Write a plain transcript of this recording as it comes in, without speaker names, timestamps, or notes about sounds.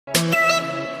Good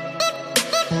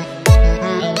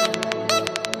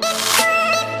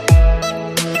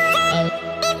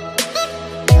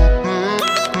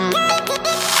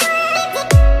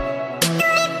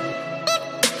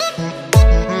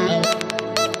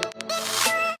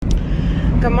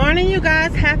morning, you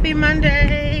guys. Happy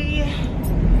Monday.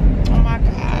 Oh my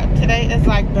God, today is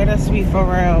like bittersweet for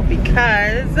real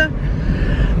because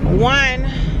one,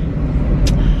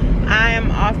 I am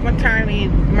off maternity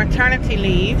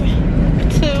leave.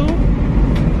 Two,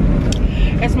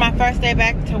 it's my first day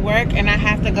back to work and I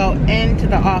have to go into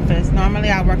the office. Normally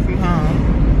I work from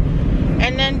home.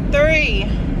 And then three,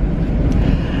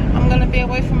 I'm gonna be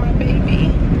away from my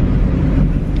baby.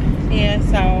 Yeah,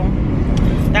 so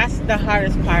that's the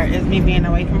hardest part, is me being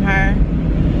away from her.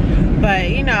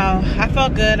 But you know, I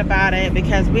felt good about it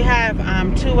because we have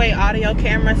two-way audio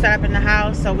cameras set up in the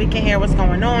house, so we can hear what's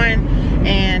going on,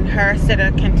 and her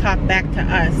sitter can talk back to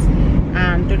us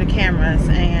through the cameras,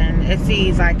 and it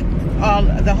sees like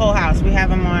the whole house. We have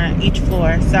them on each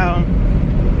floor, so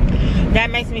that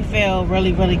makes me feel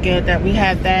really, really good that we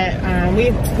have that.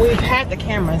 We've had the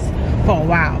cameras for a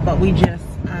while, but we just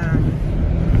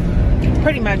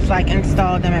pretty much like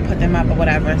installed them and put them up or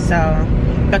whatever. So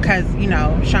because, you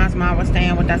know, Sean's mom was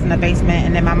staying with us in the basement,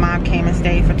 and then my mom came and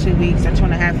stayed for 2 weeks or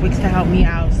 2.5 weeks to help me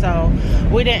out, so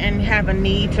we didn't have a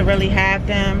need to really have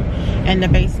them in the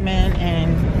basement,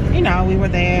 and you know, we were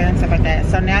there and stuff like that.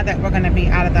 So now that we're going to be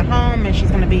out of the home and she's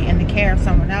going to be in the care of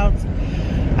someone else,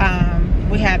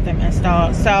 we have them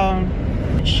installed. So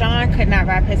Sean could not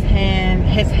wrap his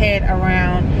head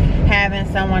around having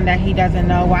someone that he doesn't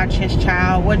know watch his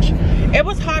child, which it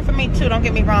was hard for me too, don't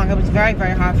get me wrong. It was very,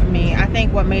 very hard for me. I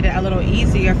think what made it a little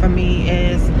easier for me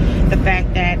is the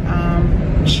fact that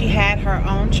she had her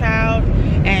own child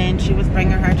and she was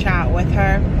bringing her child with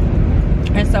her,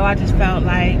 and so I just felt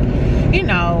like, you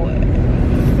know,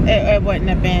 it wouldn't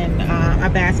have been a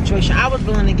bad situation. I was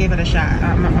willing to give it a shot.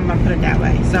 I'm gonna put it that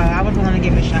way. So I was willing to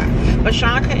give it a shot, but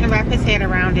Sean couldn't wrap his head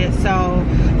around it. So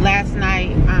last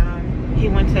night he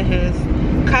went to his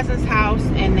cousin's house,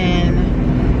 and then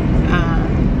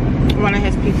one of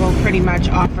his people pretty much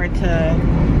offered to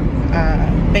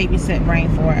babysit Rain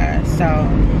for us. So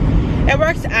it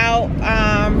works out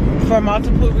for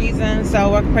multiple reasons. So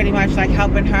we're pretty much like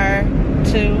helping her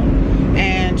too,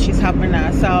 and she's helping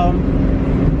us. So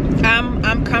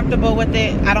I'm comfortable with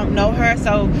it. I don't know her,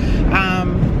 so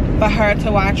for her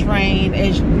to watch Rain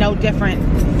is no different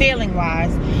feeling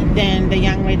wise than the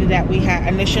young lady that we had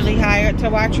initially hired to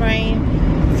watch Rain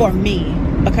for me,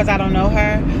 because I don't know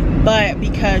her. But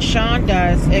because Sean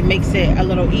does, it makes it a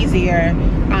little easier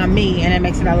on me, and it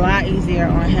makes it a lot easier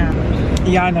on him.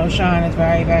 Y'all know Sean is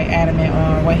very, very adamant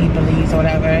on what he believes or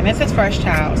whatever, and it's his first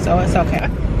child, so it's okay.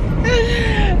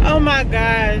 Oh my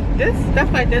God,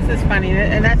 stuff like this is funny,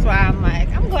 and that's why I'm like,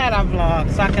 I'm glad I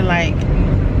vlog, so I can like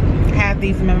have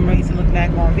these memories to look back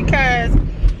on, because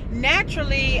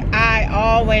naturally I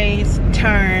always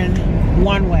turn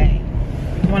one way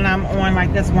when I'm on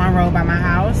like this one road by my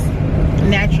house,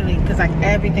 naturally, because like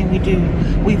everything we do,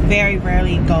 we very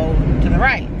rarely go to the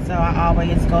right, so I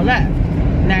always go left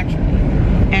naturally.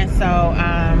 And so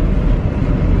I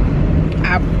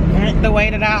went the way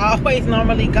that I always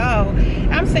normally go.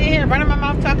 I'm sitting here running my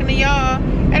mouth talking to y'all,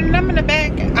 and then I'm in the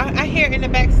back. I hear in the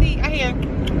back seat, I hear,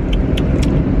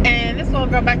 and this little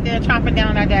girl back there chomping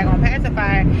down on that daggone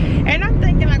pacifier, and I'm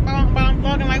thinking like while I'm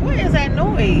vlogging, like, what is that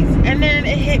noise? And then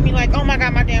it hit me like, oh my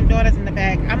God, my damn daughter's in the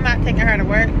back. I'm not taking her to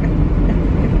work.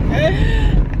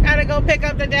 I gotta go pick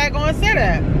up the daggone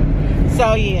sitter.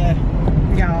 So yeah,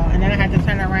 y'all, and then I had to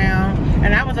turn around,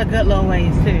 and that was a good little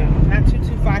ways too, not too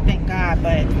far, thank God,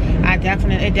 but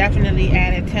it definitely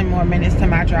added 10 more minutes to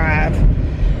my drive.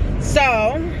 So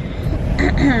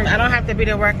I don't have to be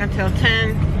to work until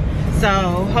 10, so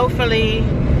hopefully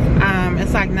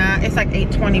it's like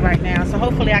 8:20 right now, so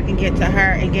hopefully I can get to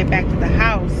her and get back to the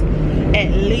house at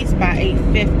least by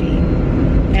 8:50.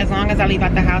 As long as I leave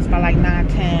out the house by like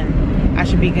 9:10, I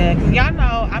should be good, because y'all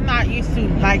know I'm not used to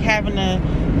like having to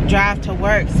drive to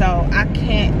work, so I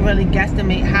can't really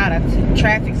guesstimate how the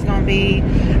traffic's gonna be.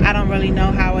 I don't really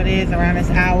know how it is around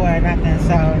this hour or nothing,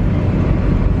 so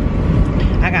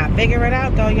I gotta figure it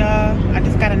out though, y'all. I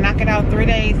just gotta knock it out 3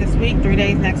 days this week, 3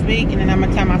 days next week, and then I'm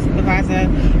gonna tell my supervisor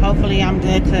hopefully I'm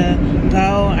good to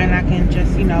go and I can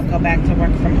just, you know, go back to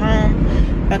work from home,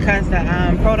 because the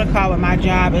protocol with my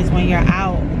job is when you're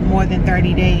out more than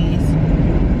 30 days,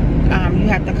 you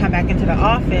have to come back into the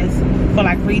office for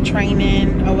like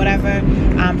retraining or whatever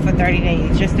for 30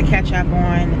 days just to catch up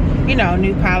on, you know,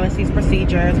 new policies,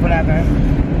 procedures, whatever.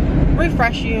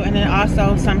 refresh you, and then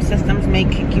also some systems may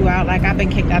kick you out. Like I've been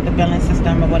kicked out the billing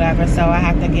system or whatever, so I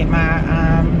have to get my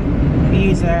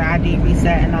user ID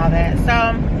reset and all that.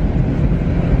 So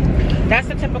that's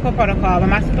the typical protocol. But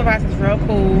my supervisor's real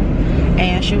cool,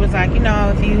 and she was like, you know,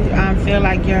 if you feel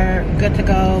like you're good to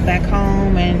go back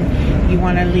home and you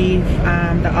want to leave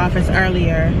the office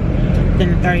earlier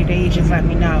than the 30 days, just let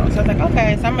me know. So I was like,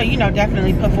 okay. So I'm gonna, you know,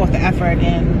 definitely put forth the effort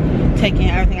in taking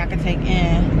everything I can take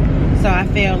in. So I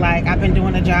feel like I've been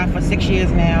doing the job for 6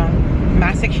 years now.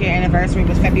 My 6-year anniversary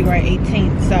was February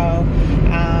 18th. So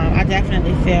I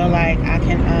definitely feel like I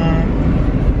can,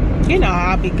 you know,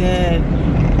 I'll be good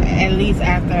at least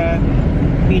after,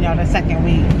 you know, the second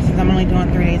week, since I'm only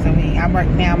doing 3 days a week. I work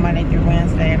now Monday through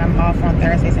Wednesday, and I'm off on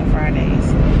Thursdays and Fridays.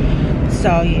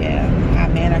 So yeah, I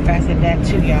manifested that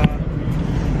too, y'all.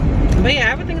 But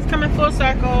yeah, everything's coming full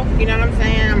circle. You know what I'm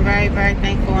saying? I'm very, very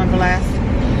thankful and blessed.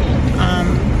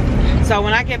 So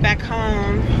when I get back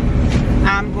home,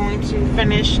 I'm going to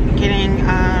finish getting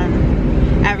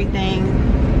everything,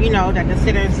 you know, that the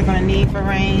sitters are gonna need for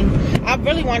rain. I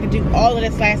really wanted to do all of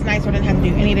this last night, so I didn't have to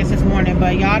do any of this morning,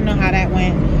 but y'all know how that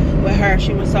went with her.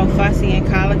 She was so fussy and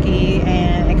colicky,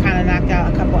 and it kind of knocked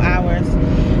out a couple hours.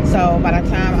 So by the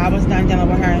time I was done dealing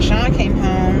with her and Sean came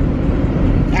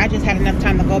home, I just had enough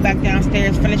time to go back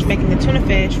downstairs, finish making the tuna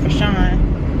fish for Sean,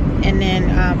 and then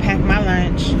pack my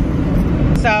lunch.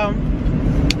 So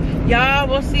y'all,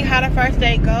 we'll see how the first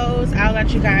day goes. I'll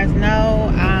let you guys know.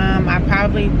 I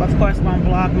probably, of course, won't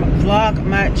vlog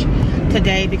much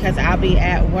today because I'll be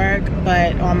at work,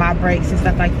 but on my breaks and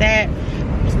stuff like that,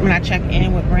 when I check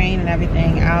in with Rain and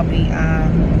everything, I'll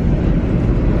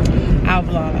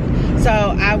vlog. So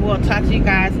I will talk to you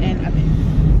guys in a bit.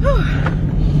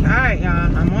 Alright,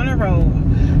 y'all, I'm on a roll.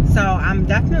 So I'm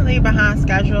definitely behind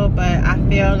schedule, but I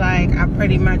feel like I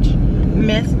pretty much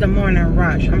missed the morning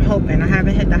rush. I'm hoping. I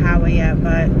haven't hit the highway yet,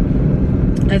 but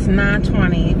it's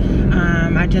 9:20.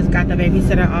 I just got the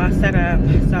babysitter all set up.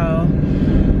 So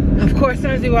of course, as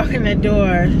soon as we walk in the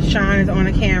door, Sean is on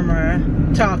the camera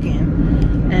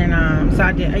talking, and so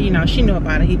I did, you know, she knew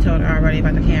about it. He told her already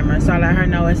about the camera, so I let her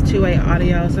know it's two-way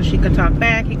audio, so she could talk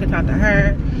back, he could talk to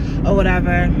her or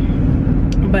whatever.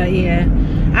 But yeah,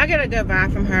 I get a good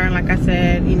vibe from her, and like I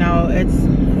said, you know, it's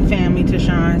family to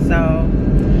Sean, so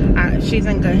she's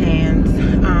in good hands.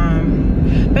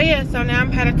 But yeah, so now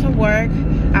I'm headed to work.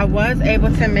 I was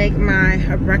able to make my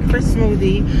breakfast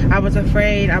smoothie. I was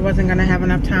afraid I wasn't gonna have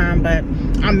enough time, but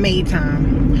I made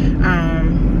time.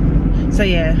 So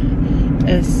yeah,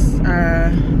 it's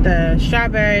the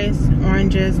strawberries,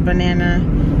 oranges, banana,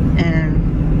 and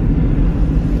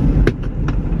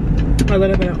a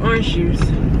little bit of orange juice.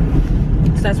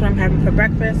 So that's what I'm having for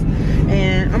breakfast.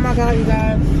 And oh my god, you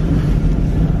guys,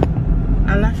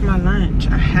 I left my lunch.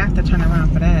 I have to turn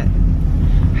around for that.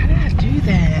 How did I do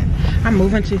that? I'm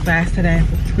moving too fast today.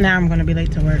 Now I'm gonna be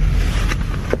late to work.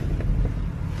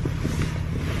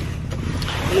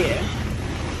 Yeah,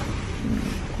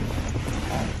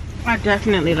 I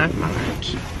definitely left my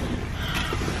lunch.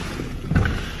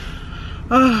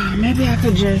 Oh, maybe I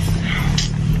could just,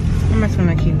 I'm just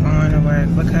gonna keep going to work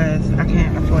because I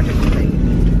can't afford to be late.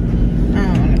 I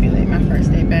don't want to be late. My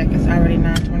first day back, it's already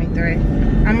 9:23.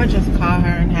 I'm gonna just call her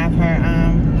and have her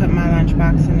put my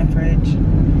lunchbox in the fridge.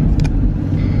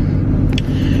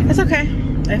 It's okay.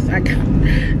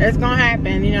 It's gonna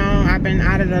happen, you know. I've been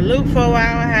out of the loop for a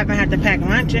while. I haven't had to pack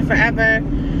lunch in forever,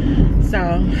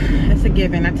 so it's a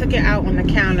given. I took it out on the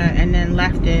counter and then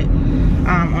left it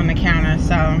on the counter,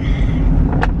 so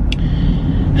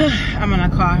I'm gonna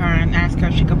call her and ask her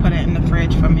if she could put it in the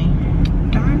fridge for me.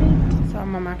 Darn it. So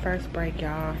I'm on my first break,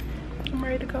 y'all. I'm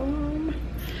ready to go home.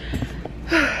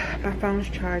 My phone's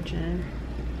charging.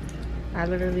 I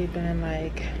literally been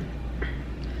like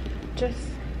just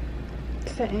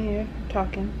sitting here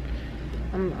talking.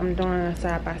 I'm doing a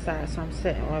side by side, so I'm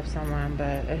sitting with someone,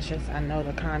 but it's just, I know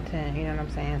the content, you know what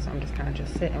I'm saying? So I'm just kind of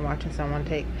just sitting watching someone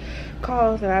take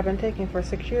calls that I've been taking for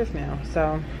 6 years now.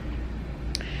 So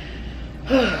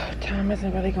time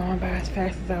isn't really going by as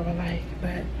fast as I would like,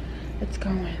 but it's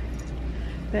going.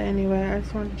 But anyway, I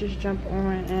just wanted to just jump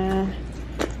on and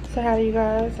say hi to you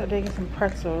guys. I did get some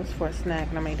pretzels for a snack,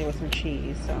 and I made it with some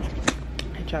cheese, so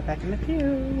I'll hit y'all back in a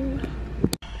few.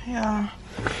 Yeah,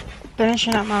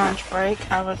 finishing up my lunch break.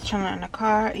 I was chilling in the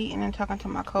car, eating and talking to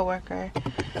my coworker.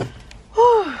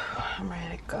 Whew, I'm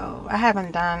ready to go. I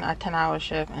haven't done a 10-hour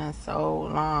shift in so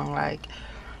long, like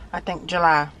I think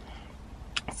July.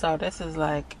 So this is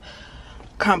like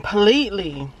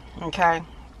completely, okay,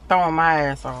 throwing my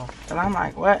ass off. And I'm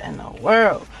like, what in the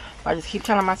world? I just keep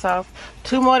telling myself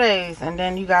 2 more days and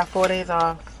then you got 4 days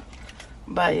off.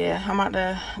 But yeah, I'm about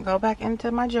to go back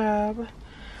into my job.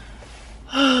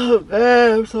 Oh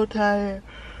man, I'm so tired.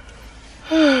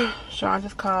 Sean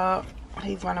just called.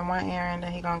 He's running one errand,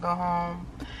 and he's gonna go home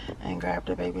and grab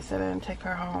the babysitter and take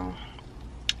her home.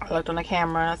 I looked on the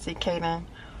camera and I see Kaden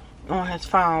on his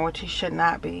phone, which he should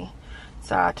not be.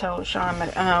 So I told Sean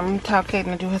that tell Kaden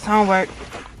to do his homework,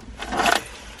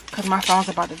 cause my phone's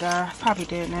about to die. It's probably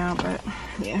dead now, but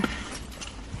yeah.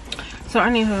 So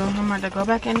anywho, I'm about to go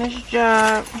back in this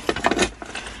job.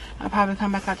 I'll probably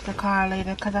come back out to the car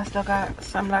later because I still got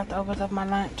some leftovers of my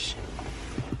lunch.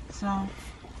 So,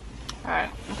 alright,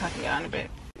 I'll talk to y'all in a bit.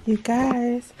 You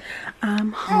guys,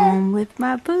 I'm home with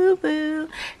my boo-boo.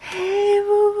 Hey,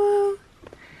 boo-boo.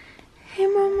 Hey,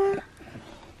 mama.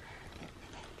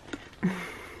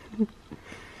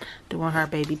 Doing her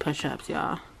baby push-ups,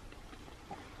 y'all.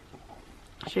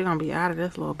 She gonna be out of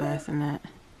this little bassinet.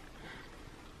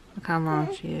 Look how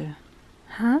long she is.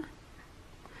 Huh?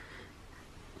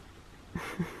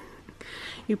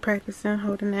 You practicing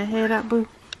holding that head up, boo?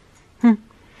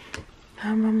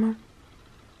 Hi, mama.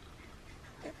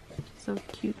 So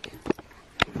cute.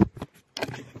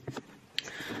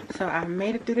 So I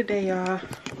made it through the day, y'all.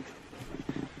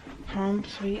 Home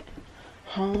sweet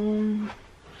home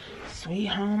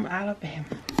Alabama.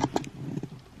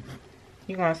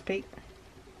 You gonna speak?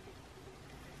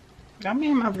 Got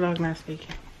me in my vlog not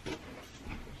speaking.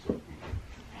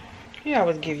 He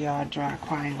always give y'all a dry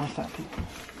quiet. What's up, people?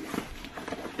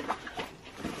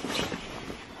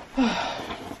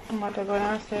 I'm about to go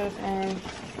downstairs and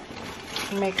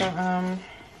make a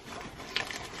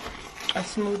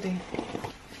smoothie.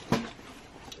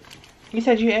 You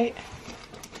said you ate?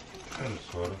 Kind of,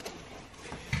 sort of.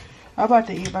 I'm about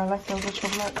to eat my leftovers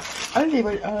from lunch. I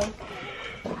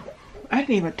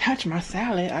didn't even touch my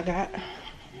salad I got.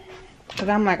 Cause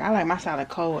I like my salad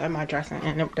cold and my dressing,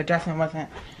 and the dressing wasn't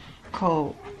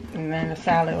cold, and then the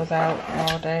salad was out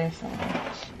all day, so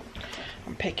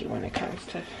I'm picky when it comes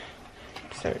to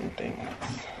certain things.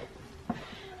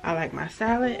 I like my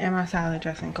salad and my salad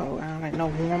dressing cold. I don't like no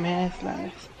warm ass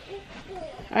lettuce.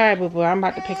 Alright, boo boo, I'm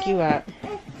about to pick you up.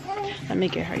 Let me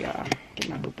get her, y'all. Get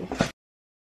my boo boo.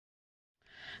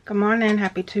 Good morning,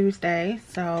 happy Tuesday.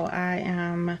 So I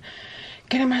am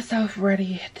getting myself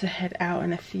ready to head out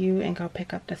in a few and go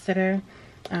pick up the sitter.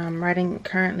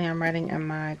 Currently I'm writing in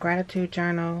my gratitude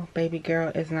journal. Baby girl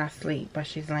is not asleep, but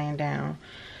she's laying down.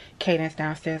 Caden's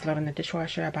downstairs loading the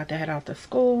dishwasher, about to head off to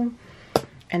school.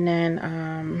 And then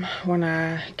when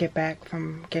I get back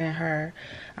from getting her,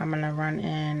 I'm gonna run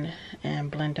in and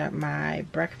blend up my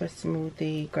breakfast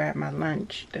smoothie, grab my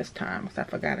lunch this time because I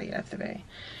forgot it yesterday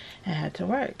and had to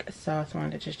work. So I just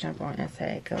wanted to just jump on and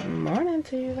say good morning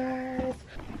to you guys.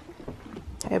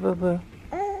 Hey, boo boo.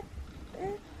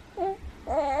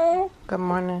 Good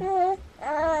morning.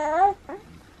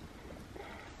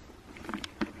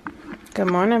 Good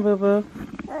morning, boo boo.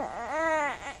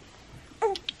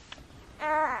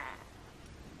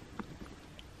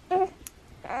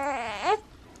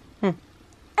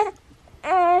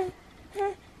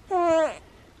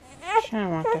 She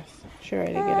don't want this. She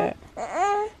ready to get up.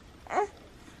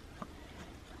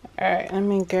 Alright, let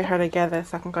me get her together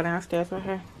so I can go downstairs with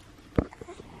her.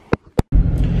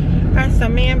 Alright, so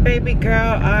me and baby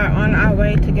girl are on our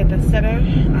way to get the sitter.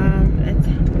 It's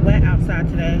wet outside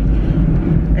today.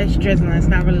 It's drizzling. It's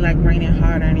not really like raining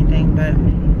hard or anything, but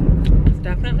it's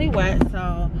definitely wet.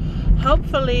 So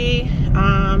hopefully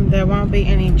there won't be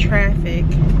any traffic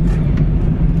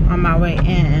on my way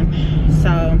in.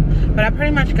 So, but I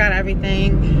pretty much got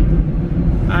everything.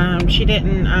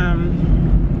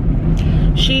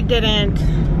 She didn't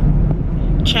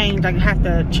change, like have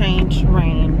to change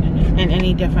rain in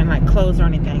any different like clothes or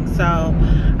anything. So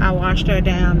I washed her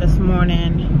down this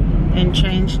morning and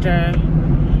changed her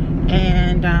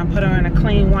and put her in a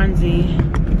clean onesie,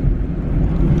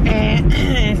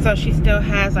 and so she still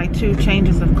has like 2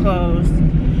 changes of clothes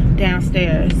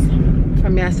downstairs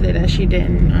from yesterday that she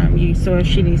didn't use. So if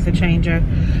she needs to change her,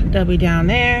 they'll be down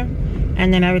there.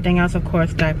 And then everything else, of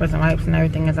course, diapers and wipes and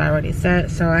everything is already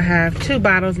set. So I have 2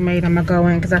 bottles made. I'm gonna go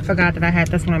in because I forgot that I had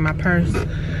this one in my purse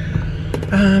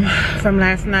from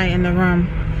last night in the room.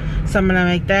 So I'm gonna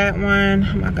make that one.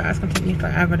 Oh my God, it's gonna take me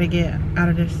forever to get out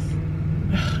of this.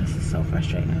 Ugh, this is so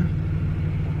frustrating.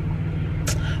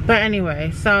 But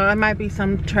anyway, so it might be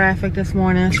some traffic this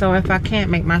morning. So if I can't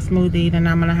make my smoothie, then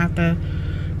I'm gonna have to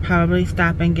probably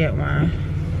stop and get one.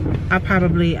 I'll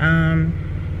probably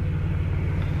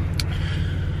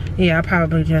yeah, I'll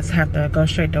probably just have to go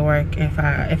straight to work if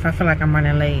I feel like I'm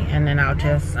running late, and then I'll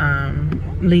just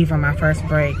leave on my first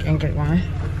break and get one.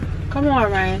 Come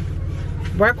on, Ryan.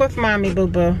 Work with mommy, boo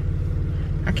boo.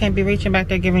 I can't be reaching back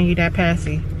there giving you that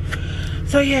passy.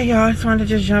 So yeah, y'all, I just wanted to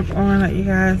just jump on, let you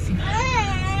guys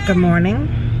good morning.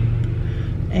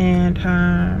 And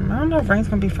I don't know if Rain's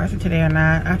gonna be fussy today or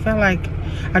not. I feel like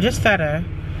I just fed her,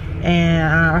 and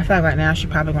I feel like right now she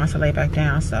probably wants to lay back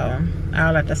down, so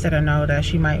I'll let the sitter know that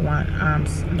she might want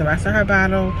the rest of her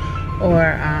bottle,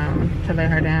 or to lay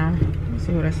her down. Let's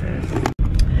see what this is.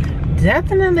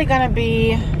 Definitely gonna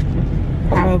be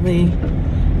probably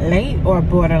late or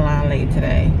borderline late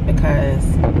today, because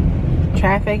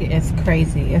traffic is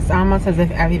crazy. It's almost as if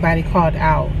everybody called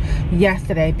out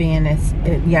yesterday, being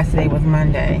yesterday was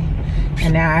Monday,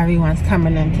 and now everyone's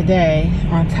coming in today,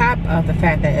 on top of the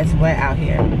fact that it's wet out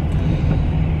here.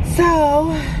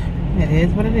 So it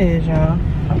is what it is, y'all.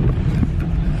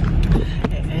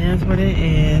 It is what it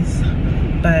is.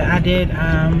 But I did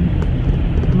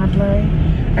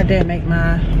I did make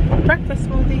my breakfast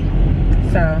smoothie,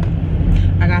 so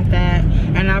I got that.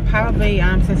 And I'll probably,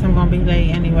 since I'm gonna be late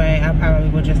anyway, I probably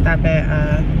will just stop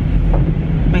at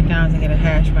McDonald's and get a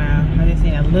hash brown. I just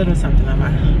need a little something on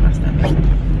my stomach.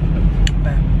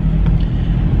 But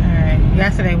alright,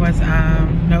 yesterday was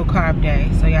no carb day.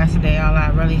 So yesterday all I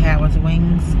really had was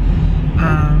wings,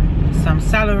 some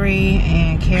celery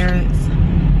and carrots.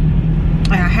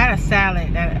 And I had a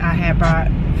salad that I had brought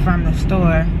from the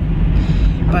store,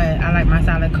 but I like my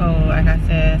salad cold, like I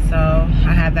said, so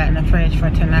I had that in the fridge for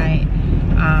tonight.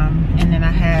 And then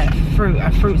I had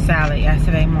a fruit salad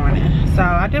yesterday morning. So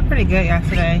I did pretty good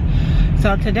yesterday.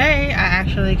 So today I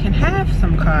actually can have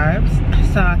some carbs.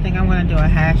 So I think I'm gonna do a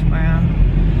hash brown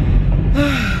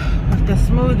with the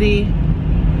smoothie.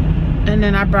 And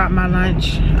then I brought my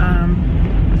lunch.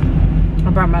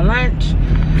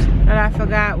 That I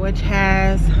forgot, which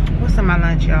has, what's in my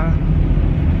lunch, y'all?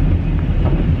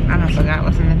 I don't forgot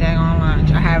what's in the daggone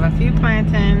lunch. I have a few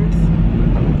plantains.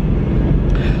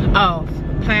 Oh,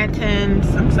 plantains.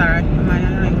 I'm sorry.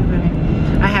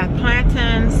 I have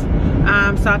plantains,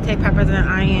 sauteed peppers and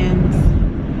onions,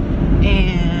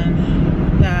 and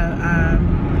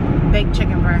the baked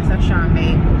chicken breast that Sean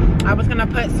made. I was gonna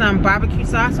put some barbecue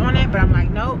sauce on it, but I'm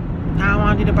like, nope, I don't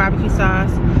want to do the barbecue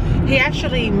sauce. He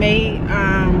actually made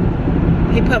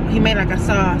he made like a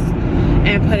sauce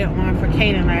and put it on for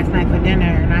Kaden last night for dinner,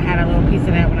 and I had a little piece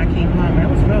of that when I came home. It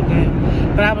was real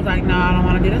good, but I was like, no, I don't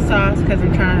want to do the sauce, because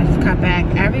I'm trying to just cut back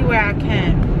everywhere I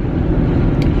can.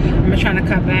 I'm just trying to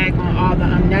cut back on all the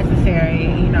unnecessary,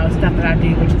 you know, stuff that I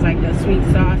do, which is like the sweet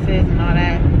sauces and all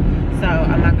that. So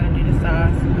I'm not gonna do the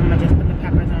sauce. I'm gonna just put the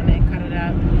peppers on it, cut it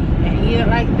up, and eat it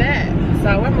like that.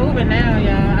 So we're moving now,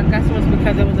 y'all. I guess it was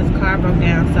because it was this car broke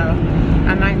down, so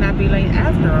I might not be late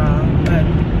after all, but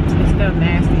it's still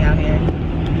nasty out here.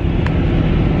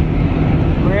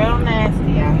 Real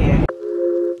nasty out here.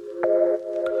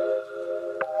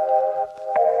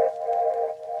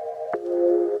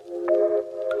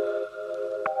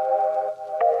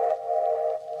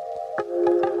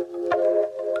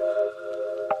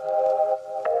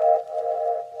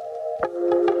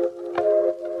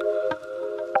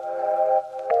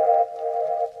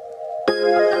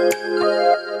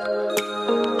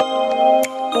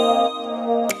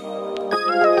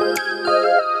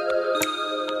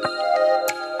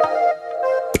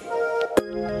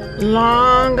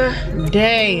 Long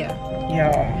day,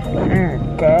 y'all. Oh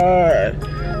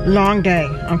god, long day.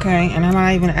 Okay, and I'm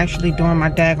not even actually doing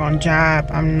my daggone job.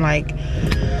 I'm like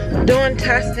doing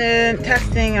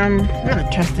testing. I'm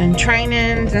not testing,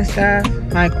 trainings and stuff,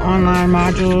 like online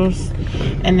modules,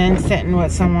 and then sitting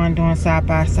with someone doing side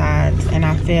by sides, and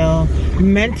I feel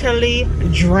mentally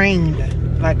drained.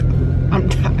 Like, I'm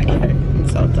tired. I'm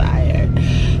so tired,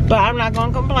 but I'm not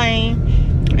gonna complain.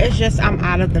 It's just, I'm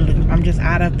out of the loop. I'm just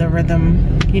out of the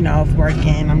rhythm, you know, of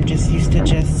working. I'm just used to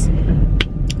just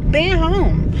being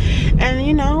home and,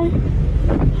 you know,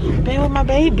 being with my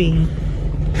baby.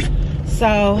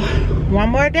 So one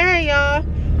more day, y'all.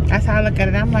 That's how I look at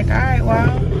it. I'm like, all right,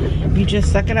 well, you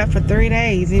just suck it up for 3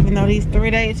 days, even though these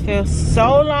 3 days feel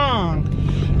so long.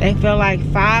 They feel like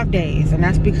 5 days, and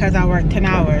that's because I work 10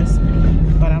 hours.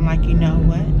 But I'm like, you know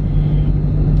what?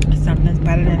 Something's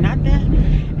better than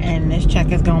nothing, and this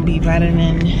check is gonna be better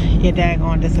than your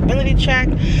daggone disability check.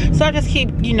 So I just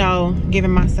keep, you know,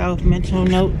 giving myself mental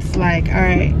notes like, all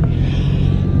right,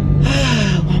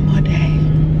 one more day.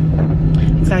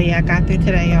 So yeah, I got through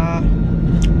today, y'all.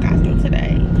 Got through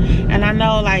today. And I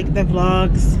know, like, the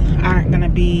vlogs aren't gonna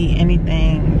be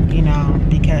anything, you know,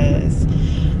 because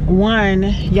one,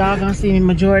 y'all gonna see me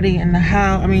majority in the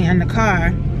house, in the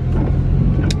car.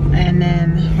 And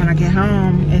then when I get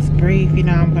home, it's brief, you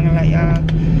know. I'm gonna let y'all,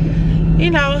 you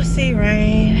know, see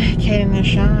Rain, Kaden, and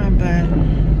Sean, but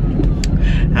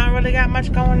I don't really got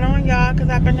much going on, y'all, because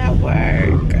I've been at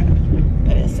work.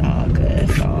 But it's all good.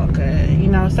 It's all good. You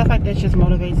know, stuff like this just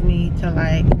motivates me to,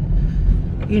 like,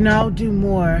 you know, do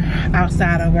more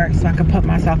outside of work so I can put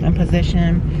myself in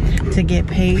position to get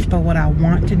paid for what I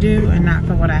want to do and not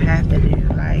for what I have to do.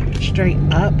 Like, straight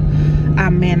up,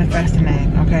 I'm manifesting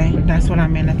that, okay? That's what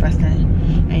I'm manifesting.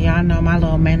 And y'all know my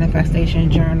little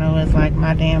manifestation journal is like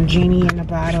my damn genie in the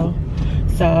bottle.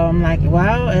 So I'm like,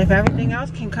 well, if everything else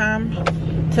can come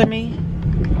to me,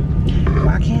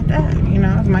 why can't that? You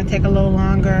know, it might take a little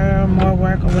longer, more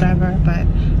work or whatever, but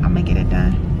I'm gonna get it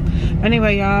done.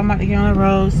 Anyway, y'all, I'm about to get on the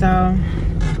road, so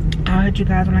I'll hit you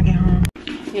guys when I get home.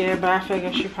 Yeah, but I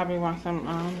figured she probably wants some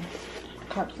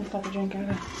cups and stuff to drink out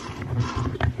of.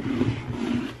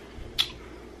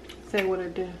 Say what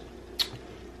it did.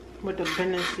 With the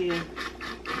business here.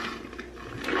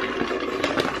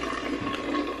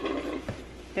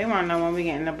 They want to know when we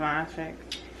getting the blinds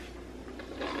fixed.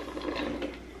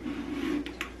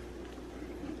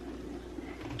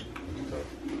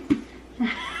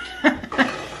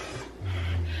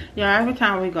 Yeah, every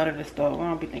time we go to the store, we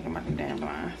don't be thinking about the damn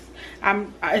blinds.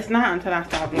 It's not until I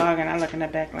start vlogging, I look in the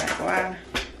back like, wow.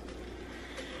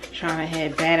 Trying to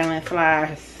head battling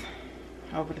flies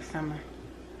over the summer.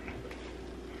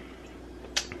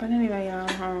 But anyway, y'all,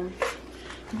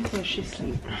 let me see if she's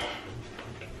asleep.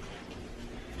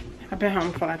 I've been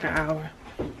home for like an hour.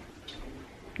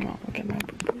 Oh, look at my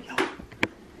boo-boo, y'all.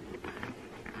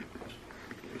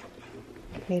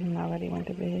 Hayden already went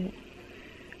to bed.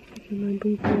 Look at my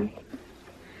boo-boo.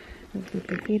 Let's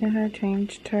keep feeding her,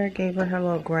 changed her, gave her her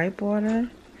little gripe water.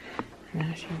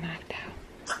 Now she's knocked out.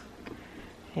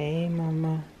 Hey,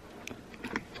 mama.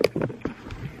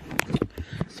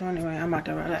 So anyway, I'm about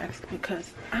to relax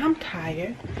because I'm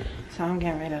tired. So I'm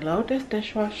getting ready to load this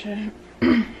dishwasher.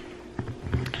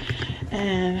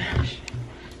 And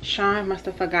Sean must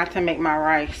have forgot to make my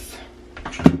rice.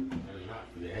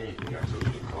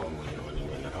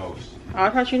 Oh, I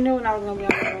thought you knew when I was gonna be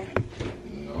on the road.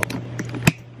 No.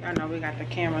 I know we got the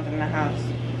cameras in the house.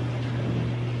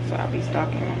 So I'll be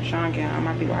stalking when Sean get home.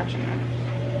 I'll be watching her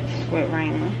with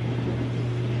Raymond.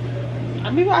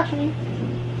 I'll be watching you.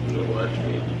 You'll watch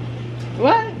me.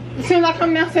 What? As soon as I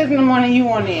come downstairs in the morning, you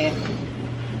on there.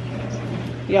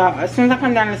 Y'all, as soon as I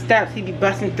come down the steps, he be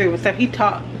busting through. Except he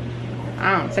talk.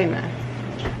 I don't say nothing.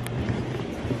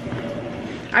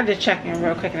 I just check in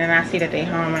real quick and then I see that they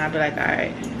home and I'll be like,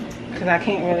 alright. Because I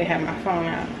can't really have my phone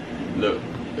out. Look,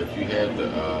 if you have the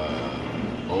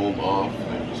home off,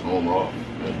 like just home off,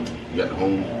 you got the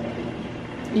home.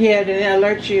 Yeah, then it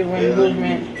alerts you when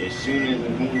movement. As soon as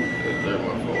it moves, it alert my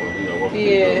phone. You know what?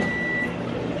 Yeah.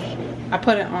 I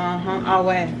put it on our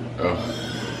way. Oh.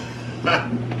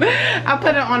 I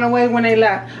put it on the way when they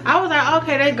left. I was like,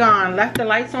 okay, they gone. Left the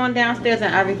lights on downstairs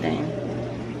and everything.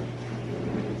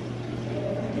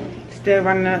 Still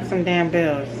running up some damn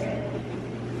bills.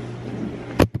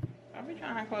 I'll be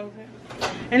trying to close it.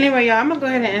 Anyway, y'all, I'm gonna go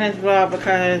ahead and end this vlog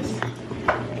because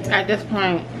at this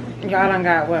point, y'all done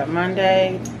got what,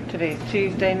 Monday? Today's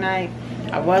Tuesday night.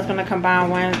 I was gonna come by on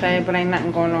Wednesday, but ain't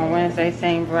nothing going on Wednesday.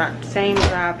 Same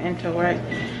drive into work.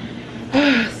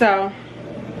 So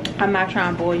I'm not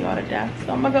trying to bore y'all to death.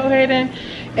 So I'm gonna go ahead and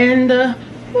end the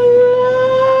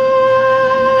vlog.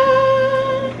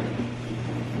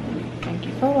 Thank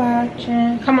you for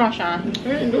watching. Come on, Sean. I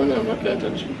ain't doing nothing. I can't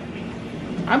touch you.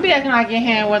 I'll be acting like your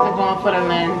hand wasn't going for the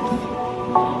lens.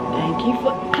 Thank you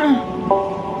for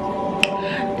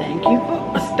thank you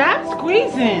for stop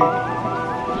squeezing.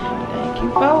 Thank you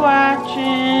for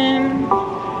watching.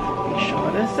 Be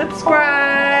sure to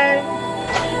subscribe.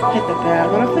 Hit the bell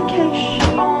notification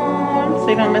so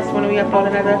you don't miss when we upload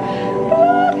another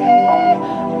vlog.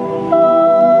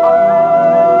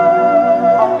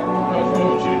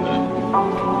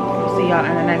 See y'all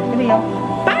in the next video.